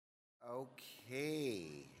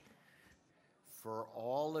Okay. For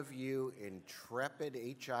all of you intrepid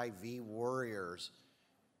HIV warriors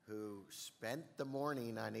who spent the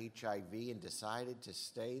morning on HIV and decided to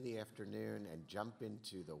stay the afternoon and jump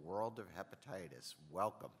into the world of hepatitis,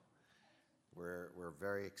 welcome. We're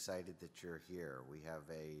very excited that you're here. We have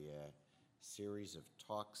a series of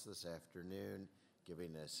talks this afternoon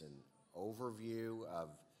giving us an overview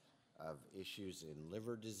of issues in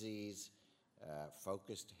liver disease,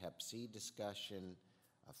 focused Hep C discussion,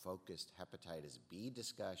 a focused hepatitis B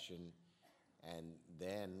discussion, and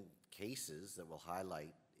then cases that will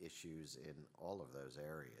highlight issues in all of those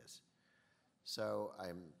areas. So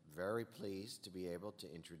I'm very pleased to be able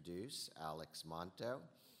to introduce Alex Monto.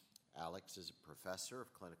 Alex is a professor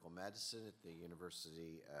of clinical medicine at the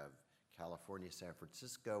University of California, San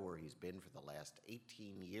Francisco, where he's been for the last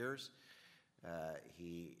 18 years.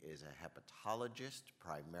 He is a hepatologist,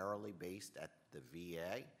 primarily based at the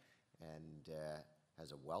VA, and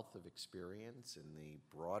has a wealth of experience in the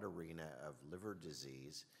broad arena of liver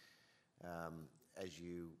disease. As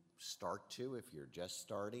you start to, if you're just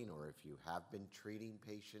starting or if you have been treating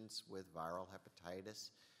patients with viral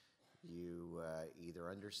hepatitis, you either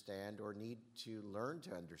understand or need to learn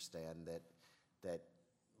to understand that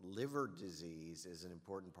liver disease is an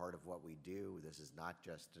important part of what we do. This is not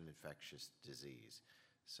just an infectious disease.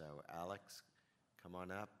 So Alex, come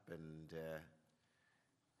on up, and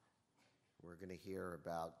we're going to hear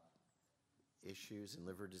about issues in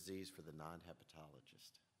liver disease for the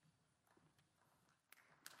non-hepatologist.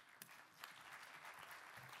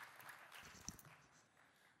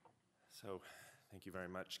 So thank you very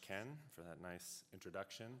much, Ken, for that nice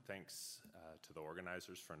introduction. Thanks to the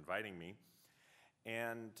organizers for inviting me.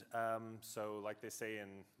 And so like they say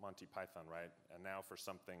in Monty Python, right? And now for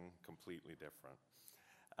something completely different.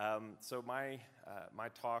 So my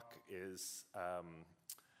talk is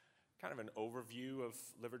kind of an overview of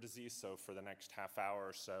liver disease. So for the next half hour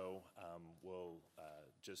or so, we'll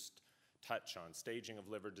just touch on staging of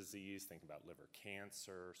liver disease, think about liver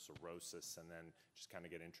cancer, cirrhosis, and then just kind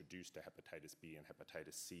of get introduced to hepatitis B and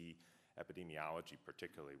hepatitis C epidemiology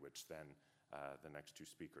particularly, which then the next two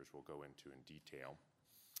speakers will go into in detail.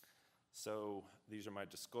 So these are my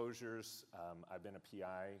disclosures. I've been a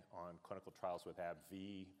PI on clinical trials with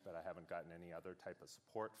AbbVie, but I haven't gotten any other type of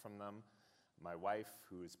support from them. My wife,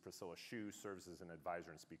 who is Priscilla Hsu, serves as an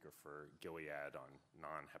advisor and speaker for Gilead on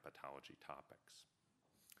non-hepatology topics.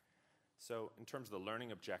 So in terms of the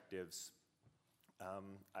learning objectives,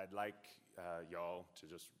 I'd like y'all to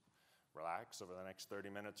just relax over the next 30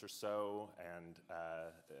 minutes or so and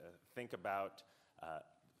think about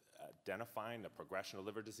identifying the progression of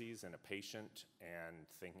liver disease in a patient and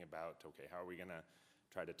thinking about, okay, how are we going to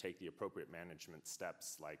try to take the appropriate management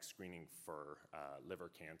steps like screening for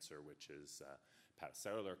liver cancer, which is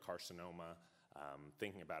hepatocellular carcinoma,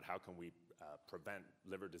 thinking about how can we prevent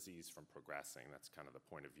liver disease from progressing. That's kind of the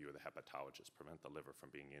point of view of the hepatologist, prevent the liver from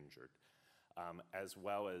being injured. As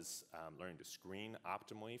well as learning to screen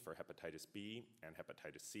optimally for hepatitis B and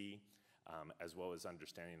hepatitis C, as well as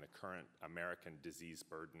understanding the current American disease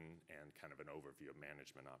burden and kind of an overview of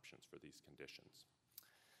management options for these conditions.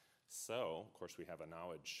 So, of course, we have a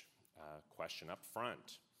knowledge question up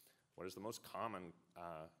front. What is the most common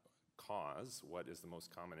cause? What is the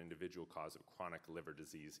most common individual cause of chronic liver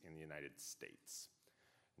disease in the United States?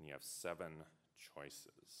 And you have 7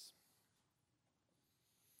 choices.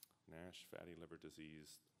 NASH, fatty liver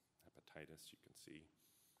disease, hepatitis, you can see.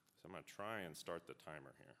 So I'm going to try and start the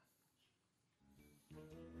timer here.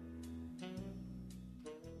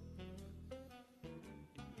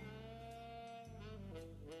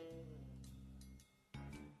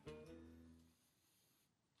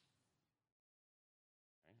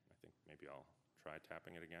 I think maybe I'll try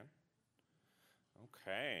tapping it again.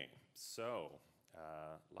 Okay, so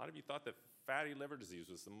a lot of you thought that fatty liver disease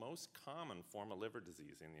was the most common form of liver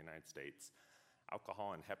disease in the United States.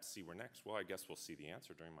 Alcohol and Hep C were next. Well, I guess we'll see the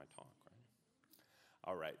answer during my talk, right?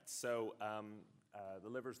 All right, so the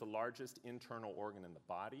liver is the largest internal organ in the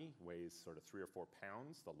body, weighs sort of 3 or 4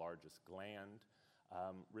 pounds, the largest gland,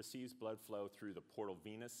 receives blood flow through the portal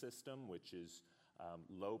venous system, which is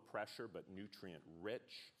low pressure but nutrient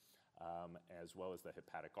rich, as well as the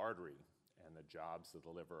hepatic artery. And the jobs of the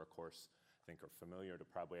liver, of course, I think are familiar to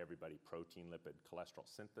probably everybody: protein, lipid, cholesterol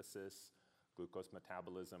synthesis, glucose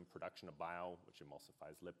metabolism, production of bile, which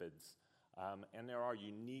emulsifies lipids. And there are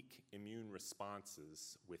unique immune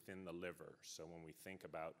responses within the liver. So when we think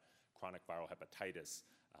about chronic viral hepatitis,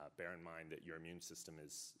 bear in mind that your immune system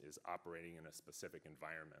is operating in a specific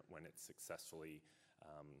environment when it's successfully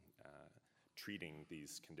treating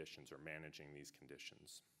these conditions or managing these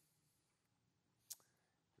conditions.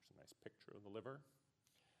 Here's a nice picture cancer of the liver.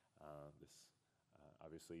 This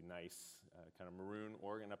obviously nice kind of maroon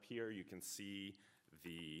organ up here. You can see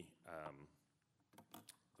the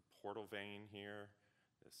portal vein here,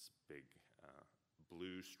 this big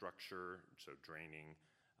blue structure, so draining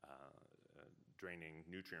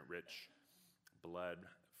nutrient-rich blood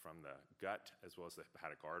from the gut as well as the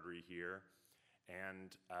hepatic artery here.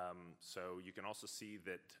 And so you can also see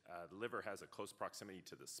that the liver has a close proximity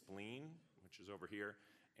to the spleen, which is over here,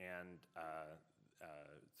 and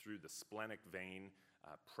through the splenic vein,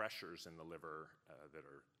 pressures in the liver that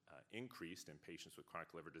are increased in patients with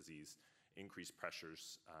chronic liver disease, increased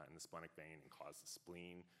pressures in the splenic vein and cause the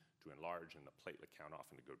spleen to enlarge and the platelet count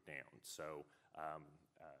often to go down. So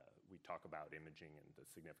we talk about imaging and the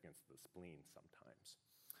significance of the spleen sometimes.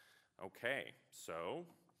 Okay, so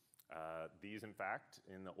these, in fact,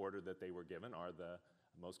 in the order that they were given, are the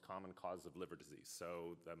most common cause of liver disease.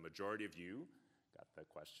 So the majority of you got the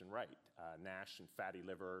question right. NASH and fatty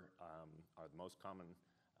liver are the most common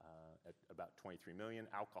at about 23 million.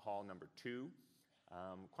 Alcohol, number 2.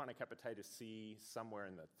 Chronic hepatitis C, somewhere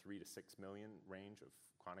in the 3 to 6 million range of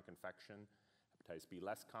chronic infection. Hepatitis B,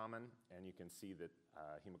 less common. And you can see that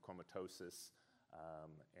hemochromatosis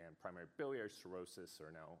and primary biliary cirrhosis,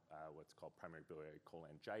 or now what's called primary biliary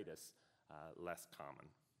cholangitis, less common.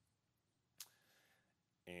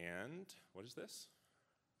 And what is this?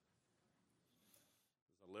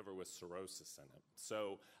 This is a liver with cirrhosis in it.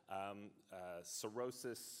 So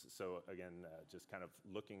cirrhosis, so again, just kind of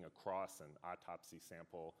looking across an autopsy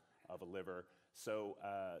sample of a liver. So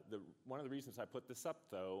one of the reasons I put this up,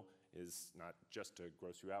 though, is not just to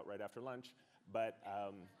gross you out right after lunch, but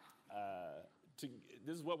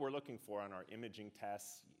this is what we're looking for on our imaging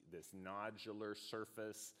tests, this nodular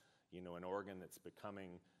surface, an organ that's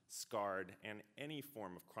becoming scarred, and any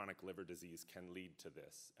form of chronic liver disease can lead to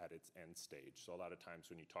this at its end stage. So a lot of times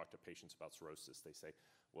when you talk to patients about cirrhosis, they say,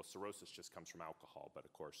 well, cirrhosis just comes from alcohol, but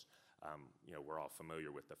of course, we're all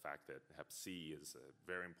familiar with the fact that Hep C is a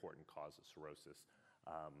very important cause of cirrhosis,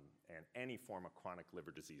 and any form of chronic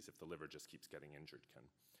liver disease, if the liver just keeps getting injured,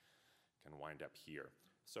 can wind up here.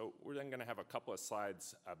 So we're then going to have a couple of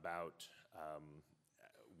slides about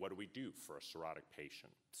what do we do for a cirrhotic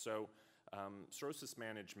patient. So cirrhosis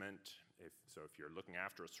management, if you're looking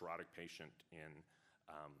after a cirrhotic patient in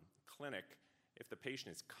clinic, if the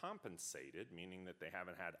patient is compensated, meaning that they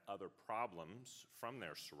haven't had other problems from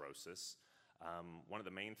their cirrhosis, one of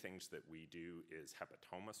the main things that we do is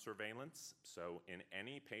hepatoma surveillance. So in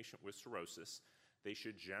any patient with cirrhosis, they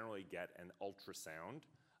should generally get an ultrasound,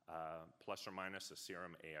 plus or minus a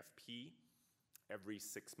serum AFP, every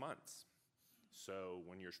 6 months. So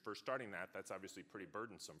when you're first starting that, that's obviously pretty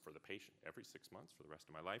burdensome for the patient, every 6 months for the rest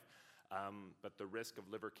of my life. But the risk of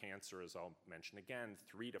liver cancer, as I'll mention again,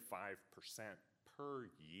 3 to 5% per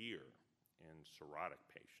year in cirrhotic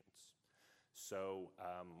patients. So,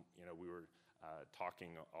 we were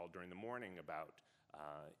talking all during the morning about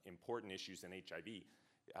important issues in HIV.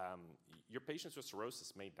 Your patients with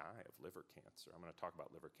cirrhosis may die of liver cancer. I'm going to talk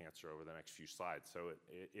about liver cancer over the next few slides. So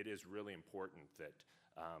it is really important that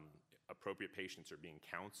appropriate patients are being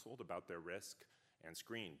counseled about their risk and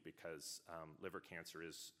screened, because liver cancer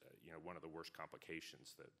is one of the worst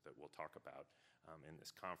complications that we'll talk about in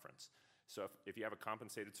this conference. So if you have a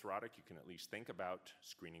compensated cirrhotic, you can at least think about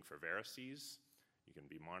screening for varices. You can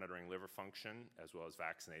be monitoring liver function as well as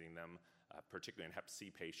vaccinating them, particularly in Hep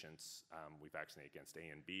C patients. We vaccinate against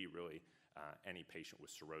A and B. Really, any patient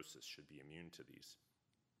with cirrhosis should be immune to these.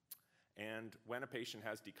 And when a patient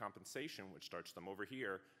has decompensation, which starts them over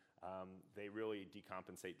here, they really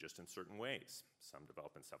decompensate just in certain ways. Some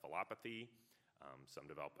develop encephalopathy, some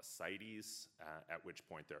develop ascites, at which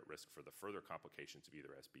point they're at risk for the further complications of either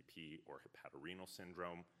SBP or hepatorenal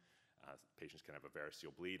syndrome. Patients can have a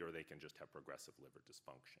variceal bleed, or they can just have progressive liver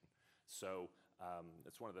dysfunction. So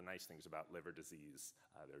that's one of the nice things about liver disease.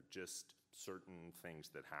 There are just certain things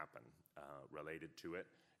that happen related to it.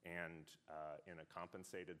 And in a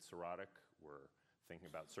compensated cirrhotic, we're thinking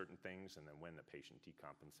about certain things, and then when the patient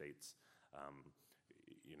decompensates,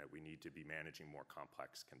 we need to be managing more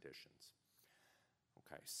complex conditions.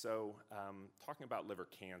 Okay, so talking about liver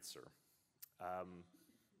cancer,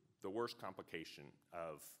 the worst complication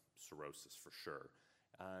of cirrhosis for sure.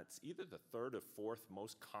 It's either the 3rd or 4th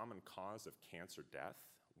most common cause of cancer death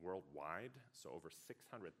worldwide, so over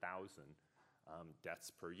 600,000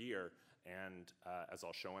 deaths per year. And as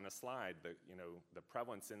I'll show in a slide, the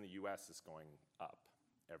prevalence in the U.S. is going up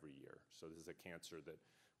every year. So this is a cancer that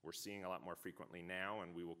we're seeing a lot more frequently now,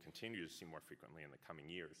 and we will continue to see more frequently in the coming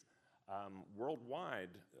years. Worldwide,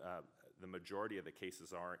 the majority of the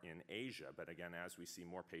cases are in Asia, but again, as we see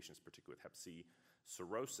more patients, particularly with Hep C,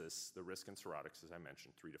 cirrhosis, the risk in cirrhotics, as I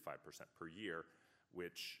mentioned, 3 to 5% per year,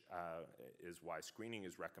 which is why screening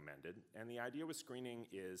is recommended. And the idea with screening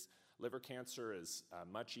is liver cancer is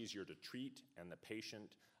much easier to treat, and the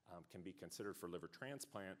patient can be considered for liver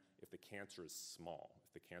transplant if the cancer is small,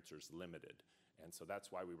 if the cancer is limited. And so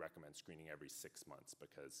that's why we recommend screening every 6 months,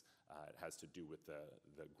 because it has to do with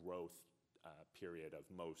the growth period of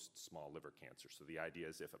most small liver cancer. So the idea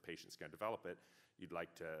is if a patient's going to develop it, you'd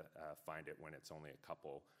like to find it when it's only a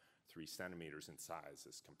couple, 3 centimeters in size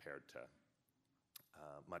as compared to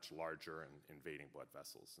much larger and invading blood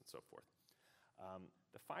vessels and so forth.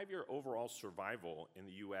 The 5-year overall survival in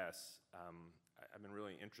the US, I've been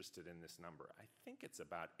really interested in this number. I think it's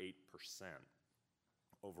about 8%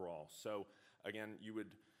 overall. So again, you would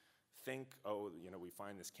think, oh, we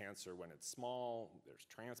find this cancer when it's small, there's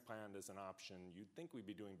transplant as an option. You'd think we'd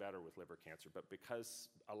be doing better with liver cancer, but because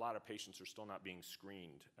a lot of patients are still not being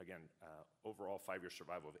screened, again, overall 5-year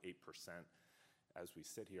survival of 8%, as we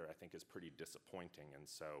sit here, I think is pretty disappointing. And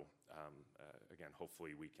so, again,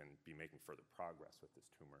 hopefully we can be making further progress with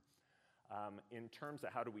this tumor. In terms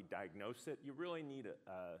of how do we diagnose it, you really need,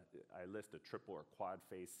 I list a triple or quad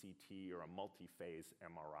phase CT or a multi-phase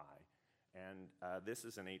MRI. And this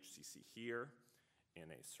is an HCC here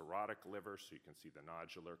in a cirrhotic liver, so you can see the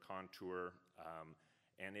nodular contour.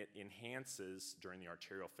 And it enhances during the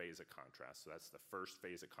arterial phase of contrast. So that's the first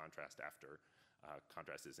phase of contrast after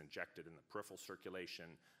contrast is injected in the peripheral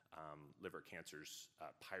circulation. Liver cancers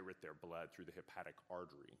pirate their blood through the hepatic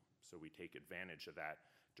artery. So we take advantage of that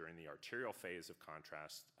during the arterial phase of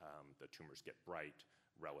contrast. The tumors get bright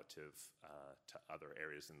relative to other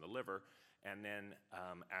areas in the liver. And then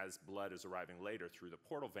as blood is arriving later through the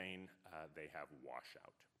portal vein, they have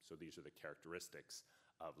washout. So these are the characteristics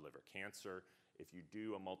of liver cancer. If you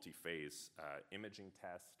do a multi-phase imaging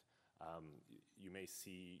test, you may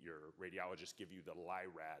see your radiologist give you the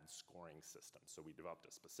LIRAD scoring system. So we developed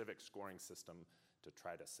a specific scoring system to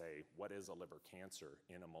try to say, what is a liver cancer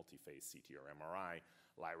in a multi-phase CT or MRI?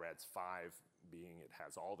 LIRAD's 5 being it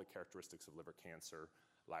has all the characteristics of liver cancer.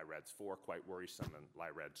 LIRAD's 4, quite worrisome, and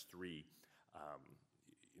LIRAD's 3,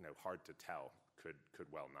 hard to tell, could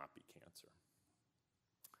well not be cancer.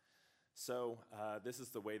 So this is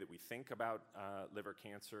the way that we think about liver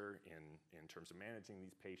cancer in terms of managing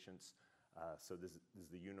these patients. So this is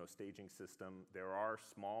the UNO staging system. There are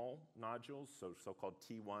small nodules, so-called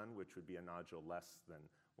T1, which would be a nodule less than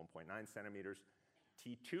 1.9 centimeters.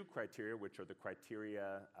 T2 criteria, which are the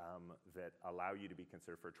criteria that allow you to be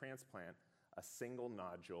considered for a transplant, a single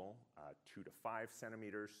nodule, 2 to 5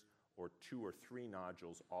 centimeters, or 2 or 3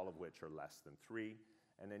 nodules, all of which are less than 3.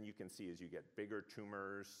 And then you can see as you get bigger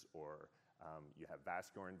tumors or you have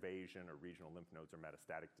vascular invasion or regional lymph nodes or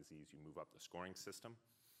metastatic disease, you move up the scoring system.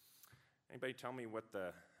 Anybody tell me what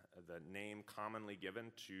the name commonly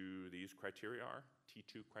given to these criteria are?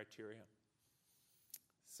 T2 criteria?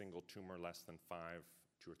 Single tumor less than 5,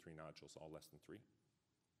 2 or 3 nodules, all less than 3.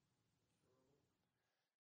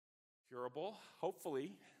 Curable,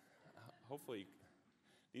 hopefully.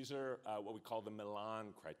 These are what we call the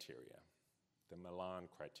Milan criteria. The Milan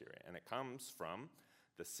criteria. And it comes from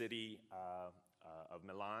the city of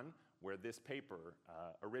Milan, where this paper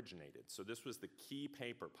originated. So this was the key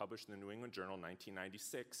paper published in the New England Journal in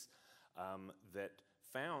 1996 that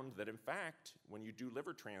found that, in fact, when you do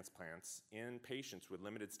liver transplants in patients with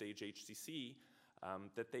limited stage HCC,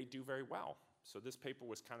 that they do very well. So this paper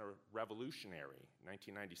was kind of revolutionary,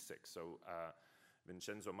 1996. So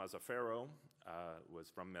Vincenzo Mazzaferro was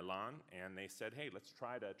from Milan, and they said, hey, let's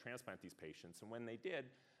try to transplant these patients. And when they did,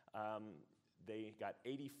 they got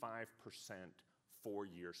 85%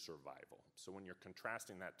 4-year survival. So when you're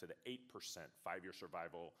contrasting that to the 8% 5-year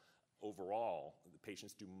survival overall, the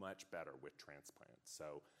patients do much better with transplants.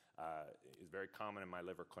 So it's very common in my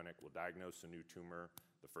liver clinic. We'll diagnose a new tumor.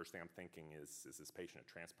 The first thing I'm thinking is this patient a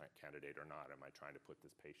transplant candidate or not? Am I trying to put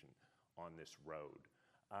this patient on this road?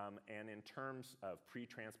 And in terms of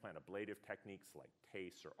pre-transplant ablative techniques like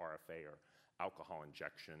TACE or RFA or alcohol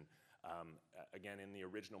injection, again, in the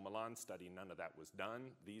original Milan study, none of that was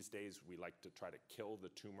done. These days, we like to try to kill the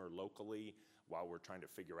tumor locally while we're trying to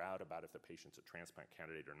figure out about if the patient's a transplant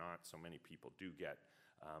candidate or not. So many people do get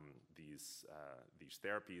these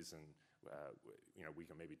therapies, and we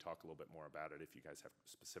can maybe talk a little bit more about it if you guys have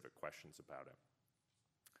specific questions about it.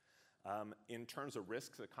 In terms of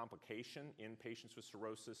risks of complication in patients with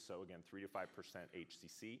cirrhosis, so again, 3 to 5%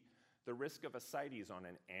 HCC, the risk of ascites on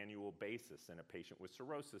an annual basis in a patient with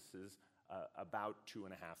cirrhosis is about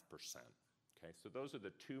 2.5%. Okay, so those are the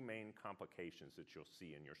 2 main complications that you'll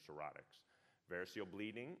see in your cirrhotics. Variceal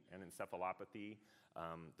bleeding and encephalopathy,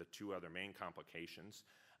 the 2 other main complications.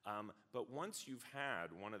 But once you've had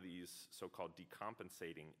one of these so-called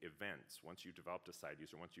decompensating events, once you've developed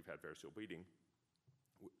ascites or once you've had variceal bleeding,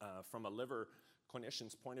 from a liver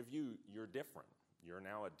clinician's point of view, you're different. You're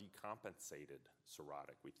now a decompensated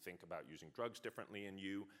cirrhotic. We think about using drugs differently in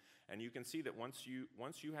you, and you can see that once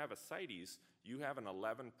you have ascites, you have an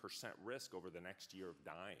 11% risk over the next year of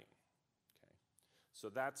dying. Okay? So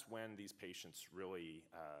that's when these patients really,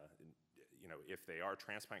 if they are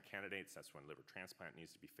transplant candidates, that's when liver transplant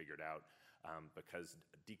needs to be figured out, because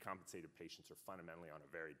decompensated patients are fundamentally on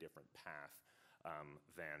a very different path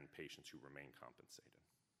than patients who remain compensated.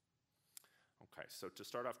 Okay, so to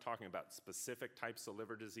start off talking about specific types of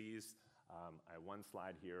liver disease, I have one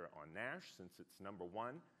slide here on NASH, since it's number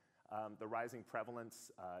one. The rising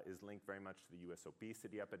prevalence is linked very much to the US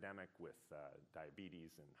obesity epidemic with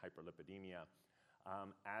diabetes and hyperlipidemia.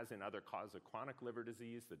 As in other causes of chronic liver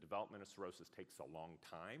disease, the development of cirrhosis takes a long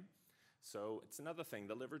time. So it's another thing,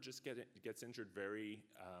 the liver just gets injured very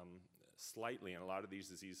slightly in a lot of these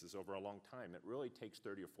diseases over a long time. It really takes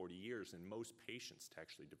 30 or 40 years in most patients to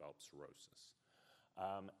actually develop cirrhosis.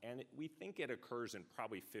 We think it occurs in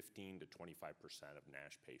probably 15 to 25% of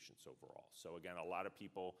NASH patients overall. So again, a lot of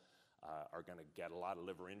people are going to get a lot of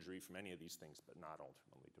liver injury from any of these things, but not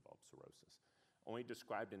ultimately develop cirrhosis. Only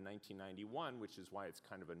described in 1991, which is why it's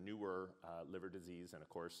kind of a newer liver disease. And of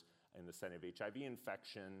course, in the setting of HIV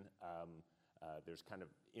infection, there's kind of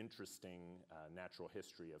interesting natural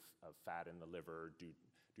history of fat in the liver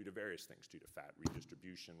due to various things, due to fat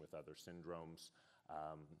redistribution with other syndromes,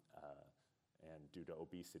 and due to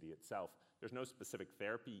obesity itself. There's no specific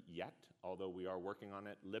therapy yet, although we are working on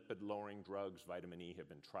it. Lipid-lowering drugs, vitamin E, have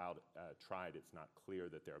been tried. It's not clear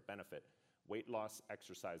that they're a benefit. Weight loss,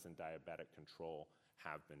 exercise, and diabetic control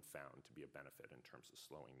have been found to be a benefit in terms of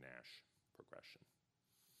slowing NASH progression.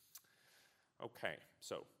 Okay,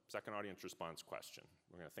 so second audience response question.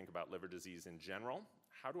 We're going to think about liver disease in general.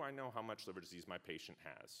 How do I know how much liver disease my patient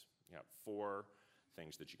has? You have 4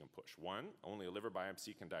 things that you can push. 1, only a liver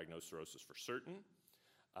biopsy can diagnose cirrhosis for certain.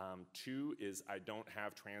 2 is I don't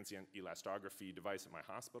have transient elastography device at my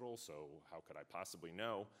hospital, so how could I possibly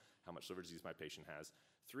know how much liver disease my patient has?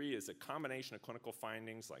 3 is a combination of clinical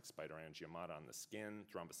findings like spider angiomata on the skin,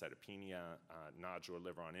 thrombocytopenia, nodular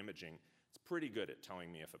liver on imaging. It's pretty good at telling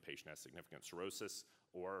me if a patient has significant cirrhosis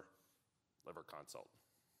or liver consult.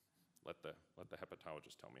 Let the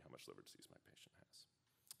hepatologist tell me how much liver disease my patient has.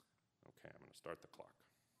 Okay, I'm going to start the clock.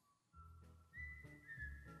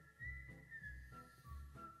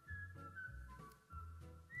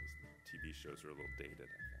 These TV shows are a little dated, I think.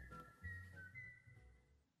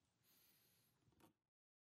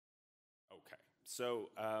 Okay, so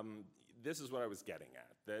this is what I was getting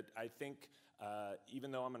at, that I think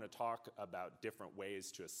even though I'm going to talk about different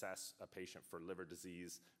ways to assess a patient for liver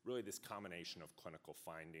disease, really this combination of clinical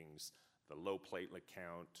findings, the low platelet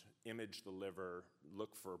count, image the liver,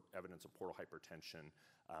 look for evidence of portal hypertension,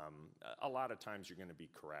 a lot of times you're going to be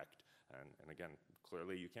correct. And again,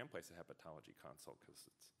 clearly you can place a hepatology consult because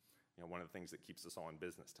it's one of the things that keeps us all in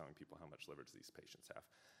business, telling people how much liver disease patients have.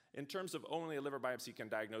 In terms of only a liver biopsy can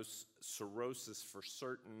diagnose cirrhosis for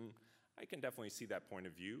certain, I can definitely see that point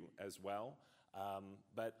of view as well.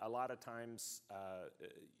 But a lot of times,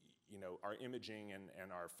 our imaging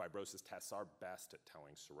and our fibrosis tests are best at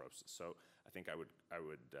telling cirrhosis. So I think I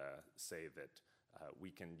would say that we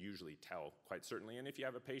can usually tell quite certainly. And if you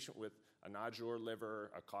have a patient with a nodular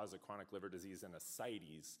liver, a cause of chronic liver disease, and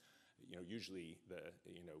ascites, usually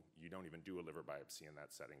you don't even do a liver biopsy in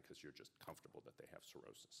that setting because you're just comfortable that they have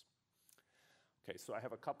cirrhosis. Okay, so I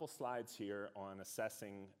have a couple slides here on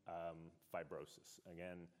assessing fibrosis.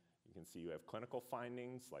 Again, you can see you have clinical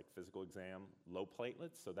findings like physical exam, low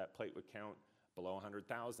platelets, so that platelet count below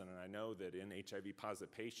 100,000. And I know that in HIV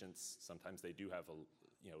positive patients, sometimes they do have a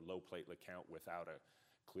low platelet count without a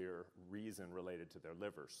clear reason related to their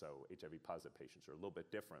liver. So HIV positive patients are a little bit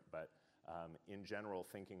different, but in general,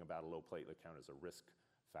 thinking about a low platelet count as a risk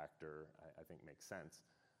factor, I think makes sense.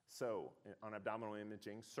 So on abdominal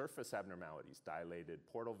imaging, surface abnormalities, dilated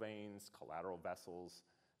portal veins, collateral vessels.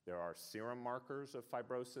 There are serum markers of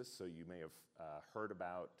fibrosis, so you may have heard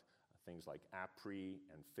about things like APRI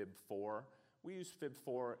and FIB4. We use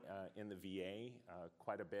FIB4 in the VA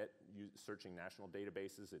quite a bit, searching national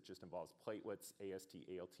databases. It just involves platelets, AST,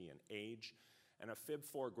 ALT, and age. And a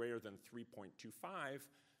FIB4 greater than 3.25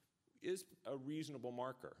 is a reasonable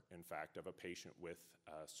marker, in fact, of a patient with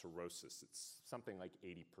cirrhosis. It's something like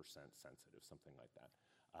 80% sensitive, something like that.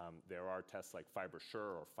 There are tests like FibroSure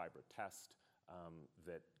or FibroTest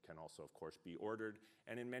that can also, of course, be ordered.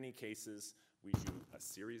 And in many cases, we do a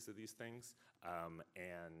series of these things,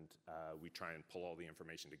 and we try and pull all the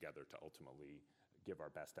information together to ultimately give our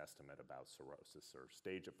best estimate about cirrhosis or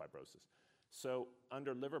stage of fibrosis. So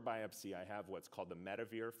under liver biopsy, I have what's called the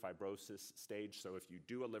metavir fibrosis stage. So if you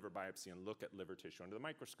do a liver biopsy and look at liver tissue under the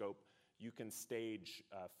microscope, you can stage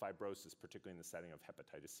fibrosis, particularly in the setting of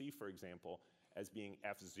hepatitis C, for example, as being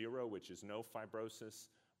F0, which is no fibrosis,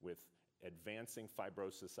 with advancing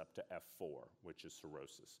fibrosis up to F4, which is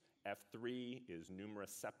cirrhosis. F3 is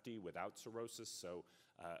numerous septi without cirrhosis, so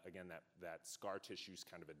again, that scar tissue is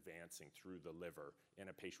kind of advancing through the liver in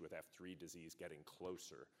a patient with F3 disease, getting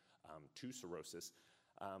closer to cirrhosis.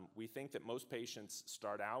 We think that most patients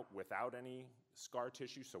start out without any scar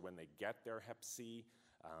tissue, so when they get their Hep C,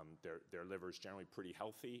 their liver is generally pretty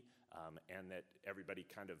healthy, and that everybody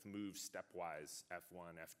kind of moves stepwise,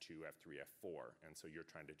 F1, F2, F3, F4, and so you're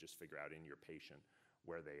trying to just figure out in your patient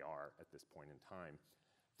where they are at this point in time.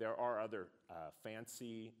 There are other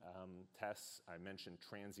fancy tests. I mentioned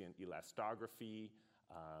transient elastography,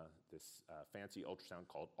 this fancy ultrasound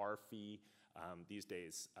called ARFE. These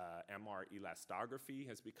days, MR elastography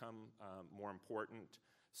has become more important.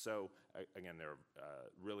 So again, there are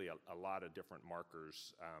really a lot of different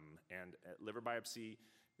markers, and liver biopsy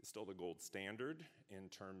is still the gold standard in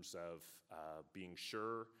terms of being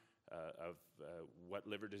sure of what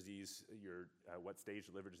liver disease what stage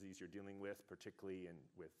of liver disease you're dealing with, particularly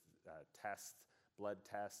with tests, blood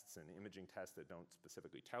tests and imaging tests that don't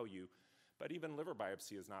specifically tell you. But even liver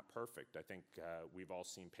biopsy is not perfect. I think we've all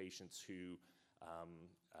seen patients who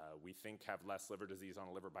we think have less liver disease on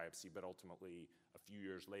a liver biopsy, but ultimately a few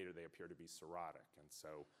years later they appear to be cirrhotic. And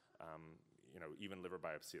so, even liver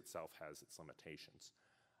biopsy itself has its limitations.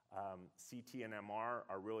 CT and MR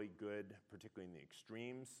are really good, particularly in the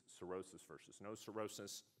extremes, cirrhosis versus no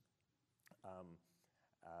cirrhosis.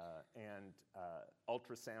 And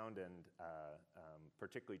ultrasound and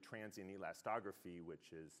particularly transient elastography,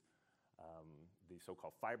 which is the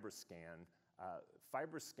so-called FibroScan.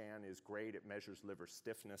 FibroScan is great. It measures liver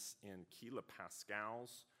stiffness in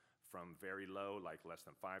kilopascals from very low, like less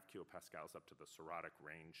than 5 kilopascals, up to the cirrhotic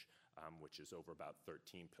range, which is over about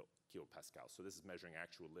 13 kilopascals. So this is measuring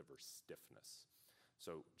actual liver stiffness.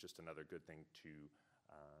 So just another good thing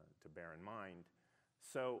to bear in mind.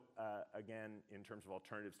 So again, in terms of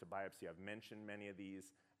alternatives to biopsy, I've mentioned many of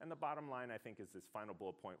these. And the bottom line, I think, is this final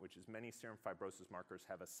bullet point, which is many serum fibrosis markers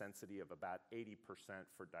have a sensitivity of about 80%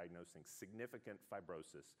 for diagnosing significant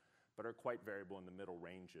fibrosis, but are quite variable in the middle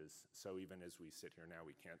ranges. So even as we sit here now,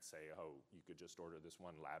 we can't say, oh, you could just order this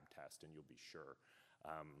one lab test and you'll be sure.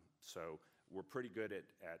 So we're pretty good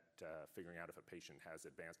at figuring out if a patient has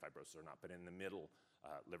advanced fibrosis or not, but in the middle,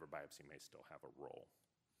 liver biopsy may still have a role.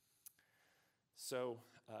 So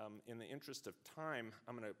in the interest of time,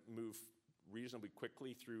 I'm going to move reasonably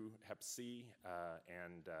quickly through Hep C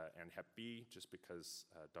and Hep B, just because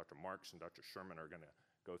Dr. Marks and Dr. Sherman are going to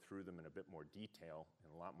go through them in a bit more detail,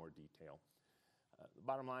 in a lot more detail. The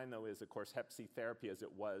bottom line, though, is, of course, Hep C therapy as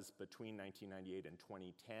it was between 1998 and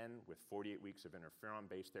 2010, with 48 weeks of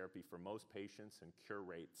interferon-based therapy for most patients and cure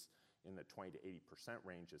rates in the 20 to 80%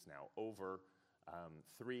 range, is now over.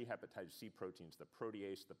 3 hepatitis C proteins, the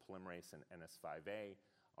protease, the polymerase, and NS5A,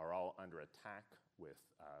 are all under attack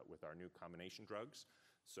with our new combination drugs.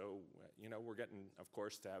 So, we're getting, of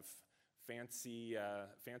course, to have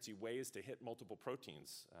fancy ways to hit multiple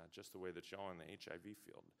proteins, just the way that y'all in the HIV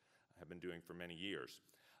field have been doing for many years.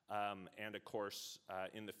 And of course,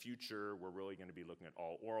 in the future, we're really going to be looking at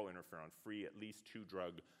all oral interferon-free, at least 2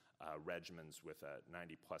 drug regimens with a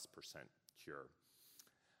 90+% cure.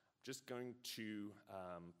 Just going to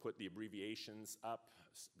put the abbreviations up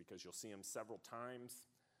because you'll see them several times.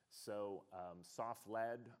 So soft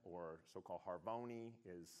lead, or so-called Harvoni,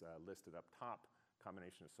 is listed up top.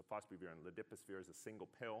 Combination of sofosbuvir and ledipasvir is a single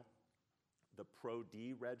pill. The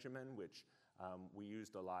Pro-D regimen, which we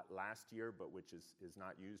used a lot last year, but which is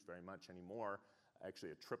not used very much anymore,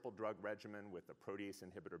 actually a triple drug regimen with a protease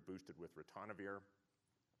inhibitor boosted with ritonavir,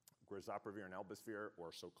 grazoprevir and elbasvir,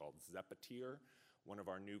 or so-called Zepatir, one of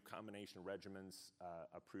our new combination regimens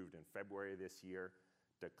approved in February this year.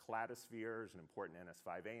 Decladisvir is an important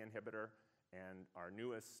NS5A inhibitor, and our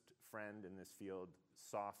newest friend in this field,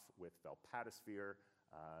 SOF with velpatasvir.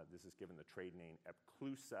 This is given the trade name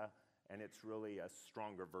Epclusa, and it's really a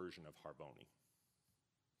stronger version of Harvoni.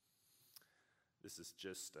 This is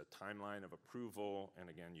just a timeline of approval, and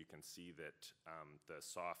again, you can see that the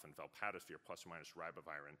SOF and velpatasvir plus or minus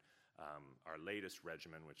ribavirin, our latest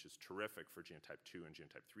regimen, which is terrific for genotype 2 and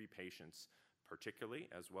genotype 3 patients, particularly,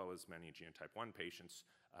 as well as many genotype 1 patients,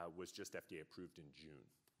 was just FDA approved in June.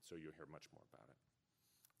 So you'll hear much more about it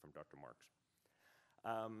from Dr. Marks.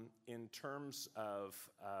 In terms of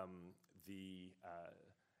the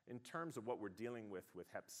In terms of what we're dealing with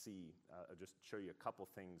Hep C, I'll just show you a couple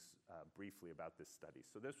things briefly about this study.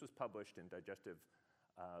 So this was published in Digestive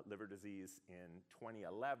Liver Disease in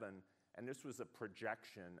 2011, and this was a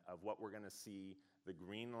projection of what we're going to see. The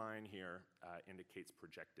green line here indicates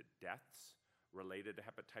projected deaths related to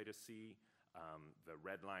hepatitis C. The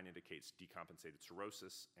red line indicates decompensated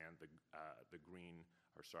cirrhosis, and the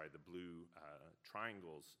blue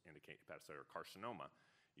triangles indicate hepatocellular carcinoma.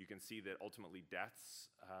 You can see that ultimately deaths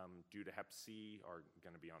due to Hep C are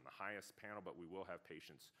going to be on the highest panel, but we will have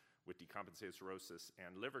patients with decompensated cirrhosis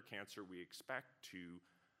and liver cancer. We expect to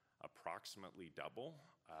approximately double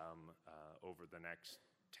over the next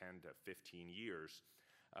 10 to 15 years.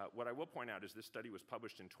 What I will point out is this study was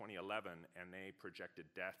published in 2011, and they projected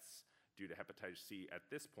deaths due to hepatitis C at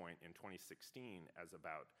this point in 2016 as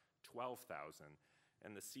about 12,000.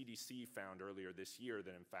 And the CDC found earlier this year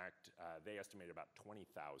that, in fact, they estimated about 20,000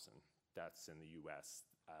 deaths in the US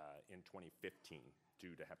in 2015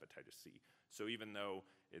 due to hepatitis C. So even though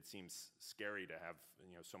it seems scary to have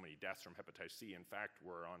so many deaths from hepatitis C, in fact,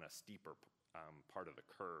 we're on a steeper part of the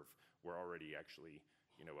curve. We're already actually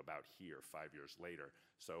about here 5 years later.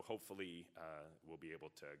 So hopefully we'll be able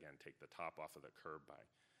to, again, take the top off of the curve by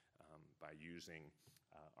using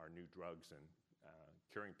our new drugs and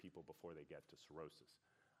curing people before they get to cirrhosis.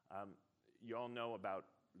 You all know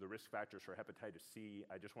about the risk factors for hepatitis C.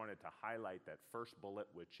 I just wanted to highlight that first bullet,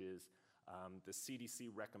 which is the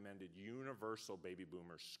CDC recommended universal baby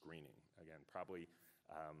boomer screening. Again, probably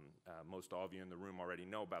most all of you in the room already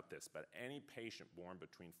know about this, but any patient born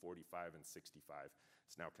between 45 and 65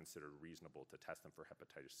 is now considered reasonable to test them for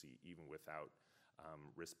hepatitis C, even without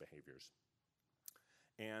risk behaviors.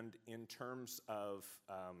 And in terms of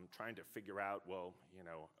trying to figure out, well,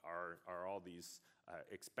 are all these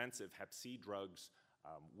expensive Hep C drugs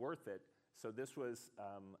worth it? So this was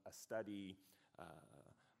a study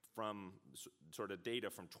from sort of data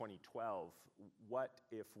from 2012. What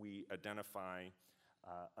if we identify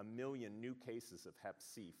 1 million new cases of Hep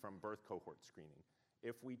C from birth cohort screening?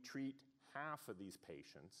 If we treat half of these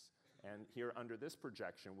patients, and here under this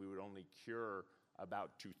projection, we would only cure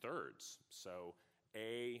about 2/3. So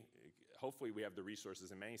hopefully we have the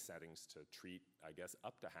resources in many settings to treat, I guess,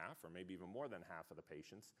 up to half or maybe even more than half of the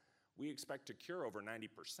patients. We expect to cure over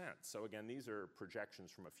 90%. So again, these are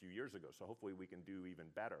projections from a few years ago, so hopefully we can do even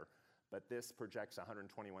better. But this projects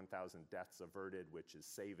 121,000 deaths averted, which is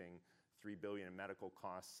saving $3 billion in medical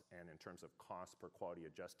costs, and in terms of cost per quality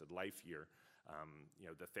adjusted life year,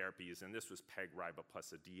 the therapies, and this was PEG, RIBA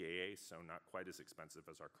plus a DAA, so not quite as expensive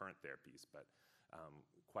as our current therapies, but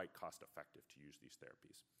quite cost effective to use these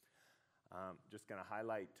therapies. Just going to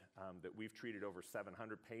highlight that we've treated over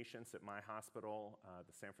 700 patients at my hospital,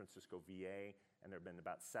 the San Francisco VA, and there have been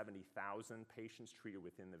about 70,000 patients treated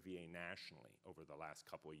within the VA nationally over the last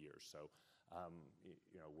couple of years. So,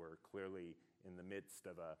 we're clearly in the midst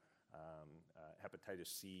of a hepatitis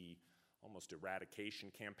C almost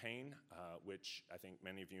eradication campaign, which I think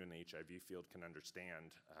many of you in the HIV field can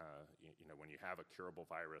understand. When you have a curable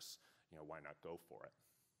virus, why not go for it?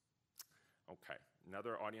 Okay,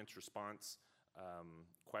 another audience response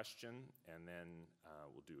question, and then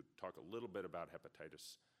we'll talk a little bit about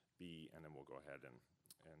hepatitis B, and then we'll go ahead and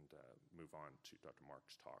move on to Dr.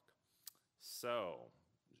 Mark's talk. So,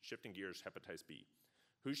 shifting gears, hepatitis B.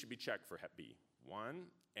 Who should be checked for Hep B?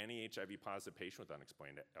 1, any HIV-positive patient with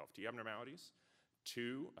unexplained LFT abnormalities.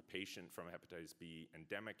 2, a patient from a hepatitis B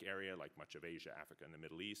endemic area like much of Asia, Africa, and the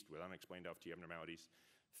Middle East with unexplained LFT abnormalities.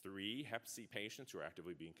 3, Hep C patients who are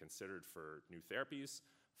actively being considered for new therapies.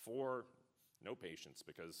 4, no patients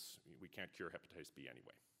because we can't cure hepatitis B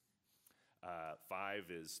anyway. 5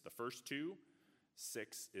 is the first 2.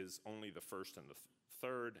 6 is only the first and the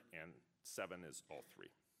third, and 7 is all 3.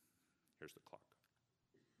 Here's the clock.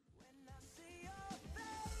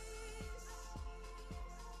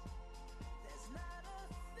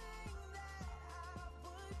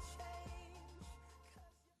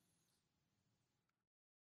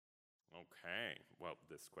 Okay, well,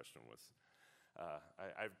 this question was,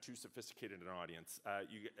 I have too sophisticated an audience.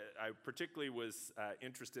 I particularly was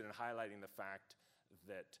interested in highlighting the fact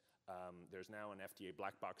that there's now an FDA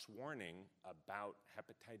black box warning about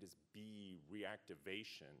hepatitis B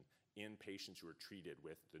reactivation in patients who are treated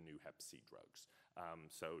with the new Hep C drugs.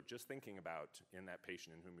 So just thinking about in that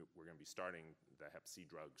patient in whom we're going to be starting the Hep C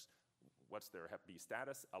drugs, what's their Hep B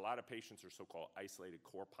status? A lot of patients are so-called isolated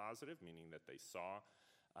core positive, meaning that they saw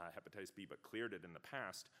hepatitis B but cleared it in the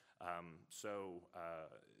past. So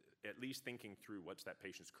at least thinking through what's that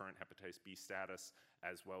patient's current hepatitis B status,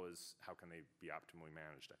 as well as how can they be optimally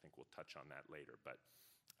managed. I think we'll touch on that later. But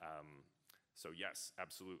so yes,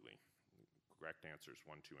 absolutely. correct answers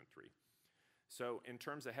 1, 2, and 3. So in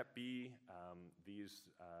terms of Hep B, this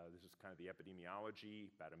is kind of the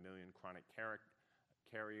epidemiology, about 1 million chronic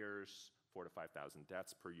carriers, 4,000 to 5,000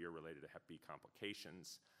 deaths per year related to Hep B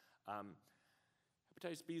complications.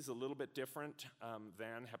 Hepatitis B is a little bit different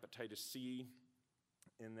than hepatitis C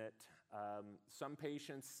in that some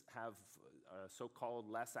patients have a so-called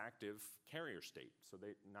less active carrier state, so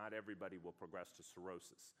not everybody will progress to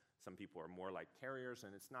cirrhosis. Some people are more like carriers,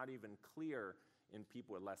 and it's not even clear in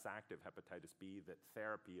people with less active hepatitis B that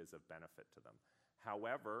therapy is of benefit to them.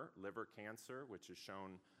 However, liver cancer, which is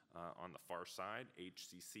shown on the far side,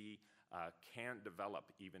 HCC, can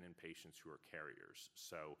develop even in patients who are carriers.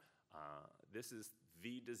 So this is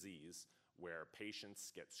the disease where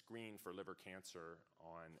patients get screened for liver cancer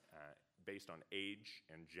based on age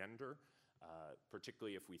and gender,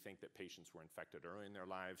 particularly if we think that patients were infected early in their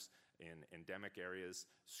lives. In endemic areas,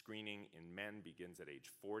 screening in men begins at age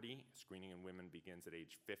 40, screening in women begins at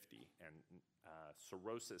age 50, and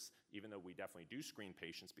cirrhosis, even though we definitely do screen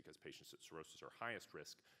patients because patients with cirrhosis are highest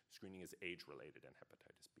risk, screening is age-related in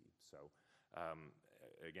hepatitis B. So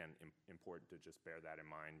again, important to just bear that in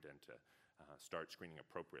mind and to start screening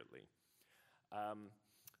appropriately.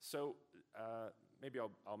 Maybe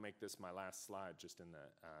I'll make this my last slide just in the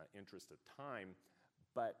interest of time,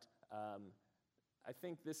 but I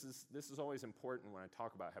think this is always important when I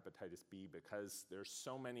talk about hepatitis B because there's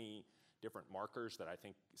so many different markers that I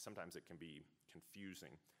think sometimes it can be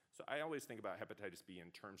confusing. So I always think about hepatitis B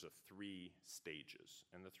in terms of 3 stages,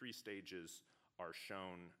 and the 3 stages are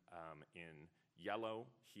shown in yellow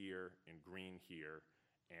here, in green here,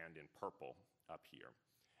 and in purple up here.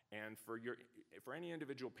 And for any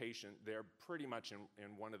individual patient, they're pretty much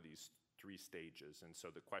in one of these 3 stages, and so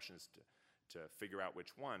the question is to figure out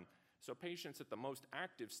which one. So patients at the most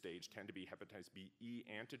active stage tend to be hepatitis B E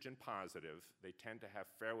antigen positive. They tend to have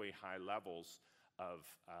fairly high levels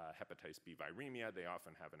of hepatitis B viremia. They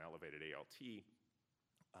often have an elevated ALT,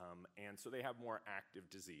 and so they have more active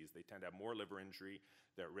disease. They tend to have more liver injury.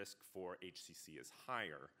 Their risk for HCC is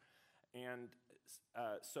higher. And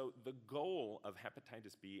so the goal of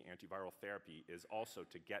hepatitis B antiviral therapy is also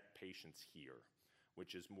to get patients here,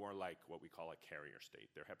 which is more like what we call a carrier state.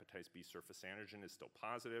 Their hepatitis B surface antigen is still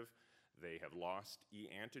positive. They have lost E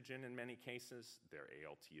antigen in many cases. Their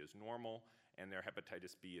ALT is normal, and their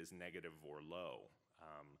hepatitis B is negative or low.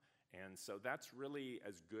 And so that's really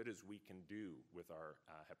as good as we can do with our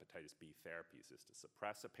hepatitis B therapies, is to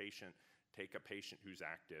suppress a patient, take a patient who's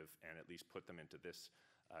active, and at least put them into this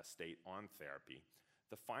state on therapy.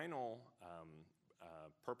 The final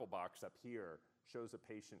purple box up here shows a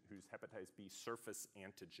patient who's hepatitis B surface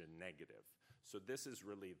antigen negative. So this is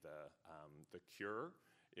really the cure,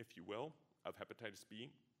 if you will, of hepatitis B,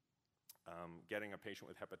 getting a patient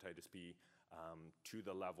with hepatitis B to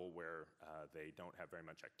the level where they don't have very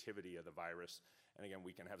much activity of the virus. And again,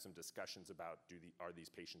 we can have some discussions about are these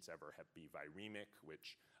patients ever Hep B viremic,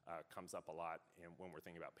 which comes up a lot when we're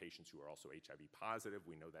thinking about patients who are also HIV positive.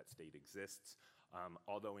 We know that state exists.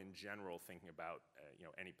 Although in general, thinking about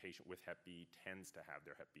any patient with Hep B tends to have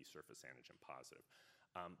their Hep B surface antigen positive.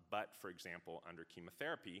 But for example, under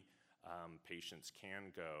chemotherapy, patients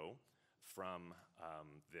can go from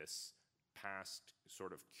this past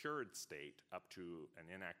sort of cured state up to an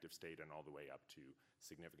inactive state and all the way up to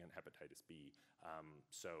significant hepatitis B.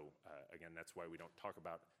 Again, that's why we don't talk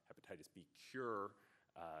about hepatitis B cure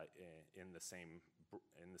in the same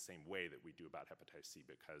way that we do about hepatitis C,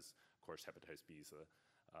 because of course hepatitis B is a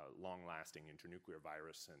long-lasting internuclear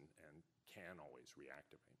virus and can always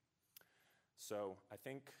reactivate. So I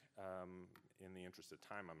think in the interest of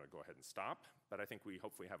time, I'm going to go ahead and stop, but I think we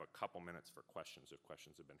hopefully have a couple minutes for questions if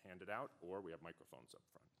questions have been handed out, or we have microphones up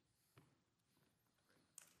front.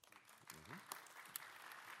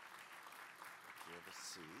 You have a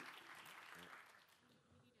seat.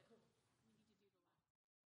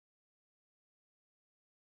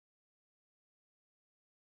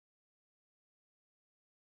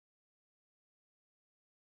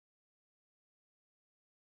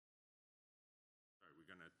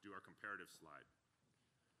 We're going to do our comparative slide,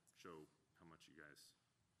 show how much you guys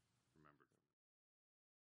remembered.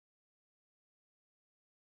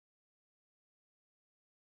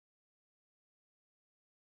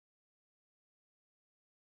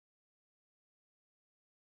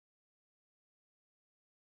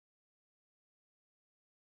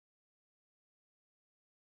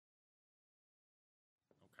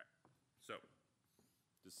 Okay, so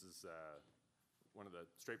this is one of the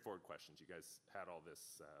straightforward questions. You guys had all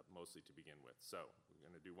this mostly to begin with. So we're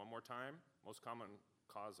going to do one more time. Most common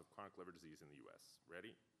cause of chronic liver disease in the U.S.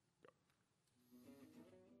 Ready? Go.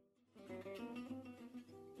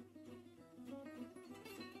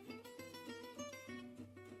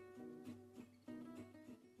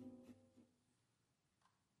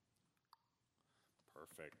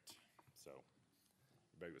 Perfect. So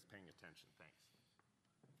everybody was paying attention. Thanks.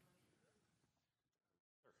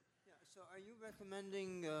 Yeah, so are you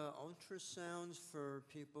recommending ultrasounds for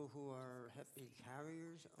people who are Hep B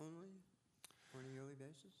carriers only on a yearly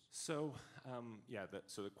basis? So,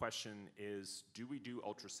 so the question is, do we do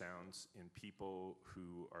ultrasounds in people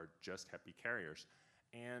who are just Hep B carriers?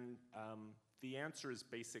 And the answer is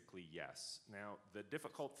basically yes. Now, the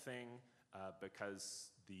difficult thing,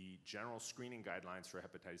 because the general screening guidelines for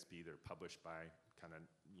hepatitis B that are published by kind of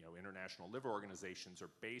international liver organizations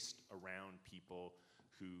are based around people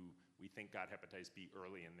who we think got hepatitis B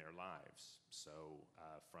early in their lives. So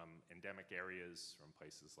from endemic areas, from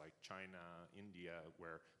places like China, India,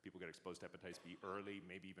 where people get exposed to hepatitis B early,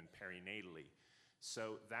 maybe even perinatally.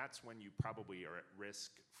 So that's when you probably are at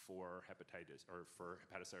risk for hepatitis or for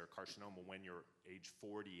hepatocellular carcinoma when you're age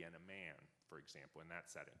 40 and a man, for example, in that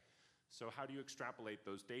setting. So how do you extrapolate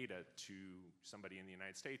those data to somebody in the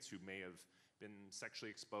United States who may have been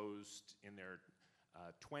sexually exposed in their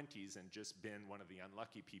 20s and just been one of the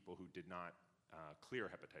unlucky people who did not clear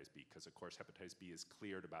hepatitis B? Because of course hepatitis B is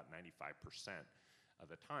cleared about 95% of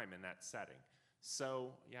the time in that setting.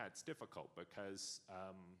 So yeah, it's difficult because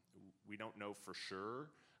we don't know for sure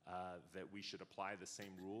that we should apply the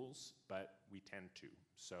same rules, but we tend to.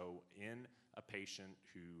 So in a patient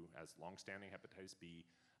who has longstanding hepatitis B,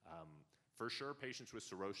 for sure patients with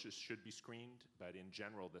cirrhosis should be screened, but in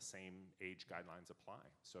general the same age guidelines apply.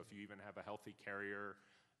 So if you even have a healthy carrier,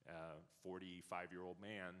 45-year-old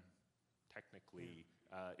man, technically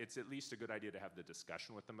it's at least a good idea to have the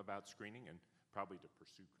discussion with them about screening and probably to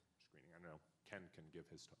pursue screening. I don't know, Ken can give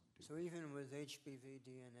his talk too. So even with HBV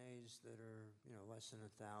DNAs that are less than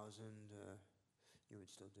 1,000, you would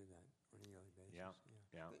still do that on a yearly basis?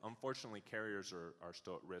 Yeah. Unfortunately, carriers are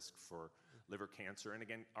still at risk for liver cancer. And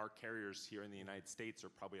again, our carriers here in the United States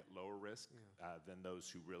are probably at lower risk than those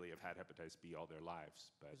who really have had hepatitis B all their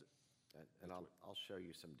lives. But and I'll show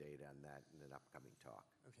you some data on that in an upcoming talk.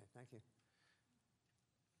 Okay, thank you.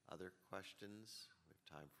 Other questions? We have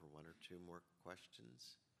time for one or two more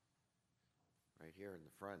questions. Right here in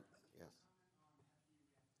the front, yes.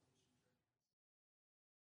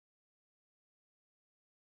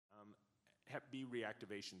 Hep B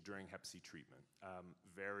reactivation during Hep C treatment.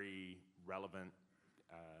 Very relevant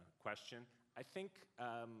question. I think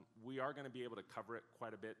we are going to be able to cover it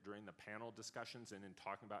quite a bit during the panel discussions and in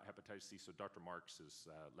talking about hepatitis C. So Dr. Marks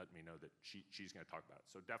has let me know that she's going to talk about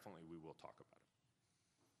it. So definitely we will talk about it.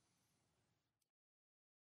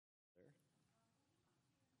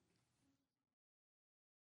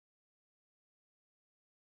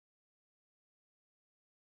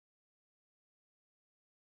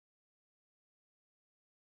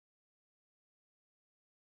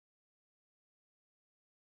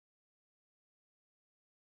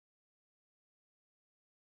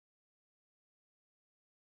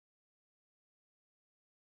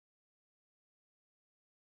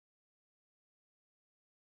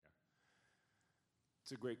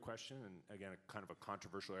 It's a great question, and again, kind of a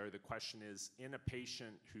controversial area. The question is, in a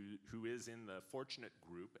patient who is in the fortunate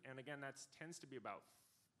group, and again, that tends to be about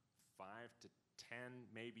 5 to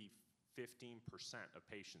 10, maybe 15% of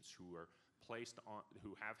patients who are placed on,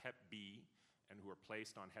 who have Hep B and who are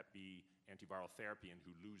placed on Hep B antiviral therapy and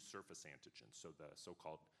who lose surface antigen, so the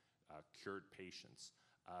so-called cured patients,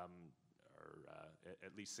 or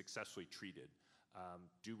at least successfully treated.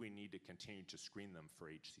 Do we need to continue to screen them for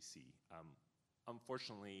HCC?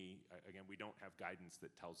 Unfortunately, again, we don't have guidance that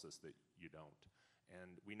tells us that you don't.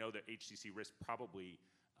 And we know that HCC risk probably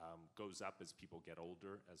goes up as people get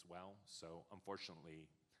older as well. So unfortunately,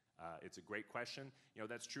 it's a great question.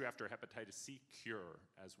 That's true after hepatitis C cure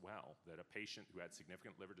as well, that a patient who had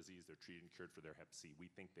significant liver disease, they're treated and cured for their Hep C. We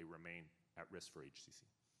think they remain at risk for HCC.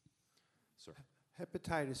 Sir.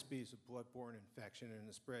 Hepatitis B is a bloodborne infection and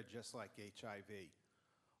is spread just like HIV.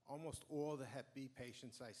 Almost all the Hep B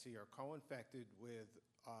patients I see are co-infected with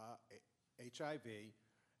HIV,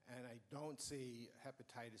 and I don't see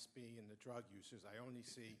hepatitis B in the drug users. I only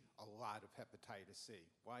see a lot of hepatitis C.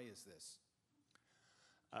 Why is this?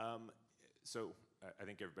 So I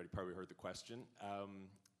think everybody probably heard the question.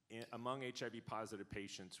 Among HIV-positive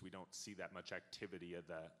patients, we don't see that much activity of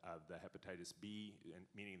the hepatitis B,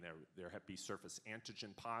 meaning they're Hep B surface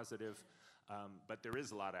antigen positive, but there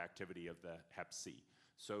is a lot of activity of the Hep C.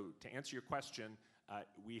 So to answer your question,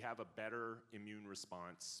 we have a better immune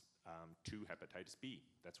response to hepatitis B.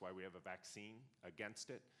 That's why we have a vaccine against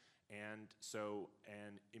it. And so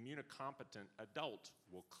an immunocompetent adult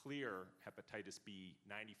will clear hepatitis B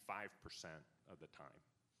 95% of the time.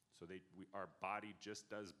 So our body just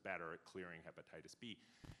does better at clearing hepatitis B,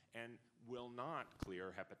 and will not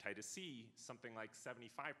clear hepatitis C something like 75%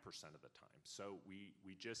 of the time. So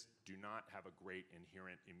we just do not have a great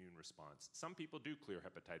inherent immune response. Some people do clear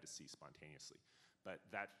hepatitis C spontaneously, but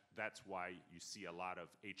that's why you see a lot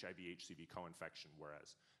of HIV-HCV co-infection,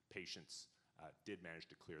 whereas patients did manage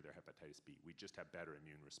to clear their hepatitis B. We just have better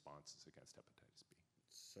immune responses against hepatitis B.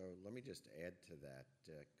 So let me just add to that,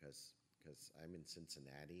 because I'm in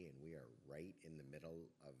Cincinnati and we are right in the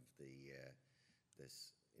middle of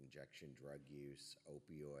this injection drug use,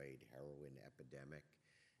 opioid, heroin epidemic,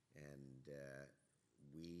 and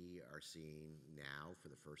we are seeing now for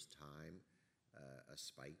the first time a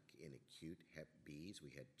spike in acute Hep Bs.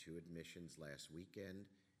 We had 2 admissions last weekend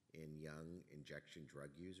in young injection drug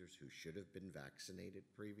users who should have been vaccinated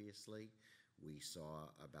previously. We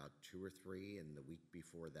saw about 2 or 3 in the week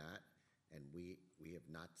before that, and we have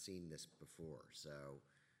not seen this before. So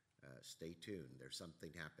stay tuned. There's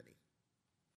something happening.